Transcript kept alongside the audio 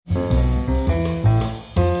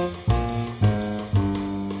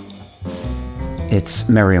It's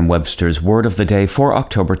Merriam-Webster's Word of the Day for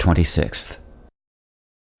October 26th.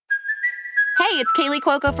 Hey, it's Kaylee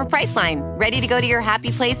Cuoco for Priceline. Ready to go to your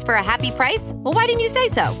happy place for a happy price? Well, why didn't you say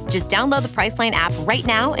so? Just download the Priceline app right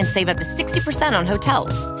now and save up to 60% on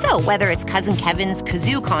hotels. So whether it's Cousin Kevin's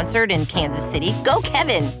Kazoo Concert in Kansas City, go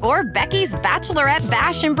Kevin, or Becky's Bachelorette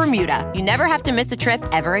Bash in Bermuda, you never have to miss a trip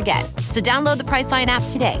ever again. So download the Priceline app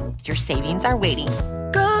today. Your savings are waiting.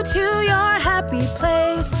 Go to your happy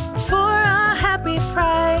place for a happy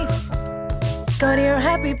price. Go to your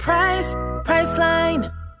happy price,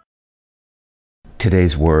 Priceline.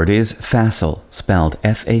 Today's word is facile, spelled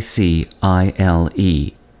F-A-C-I-L-E.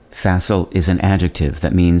 Facile is an adjective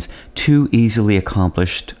that means too easily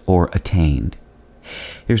accomplished or attained.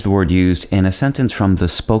 Here's the word used in a sentence from the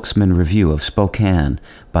Spokesman Review of Spokane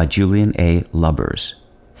by Julian A. Lubbers.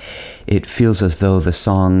 It feels as though the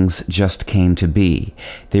songs just came to be.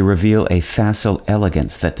 They reveal a facile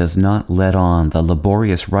elegance that does not let on the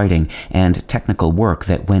laborious writing and technical work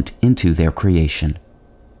that went into their creation.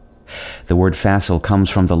 The word facile comes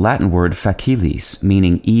from the Latin word facilis,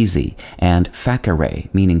 meaning easy, and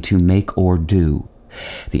facere, meaning to make or do.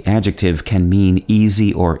 The adjective can mean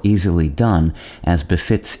easy or easily done, as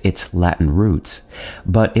befits its Latin roots,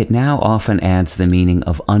 but it now often adds the meaning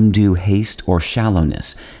of undue haste or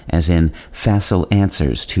shallowness, as in facile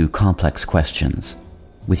answers to complex questions.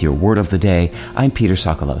 With your Word of the Day, I'm Peter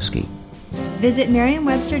Sokolowski. Visit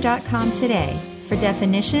Merriam-Webster.com today for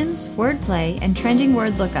definitions, wordplay, and trending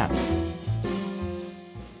word lookups.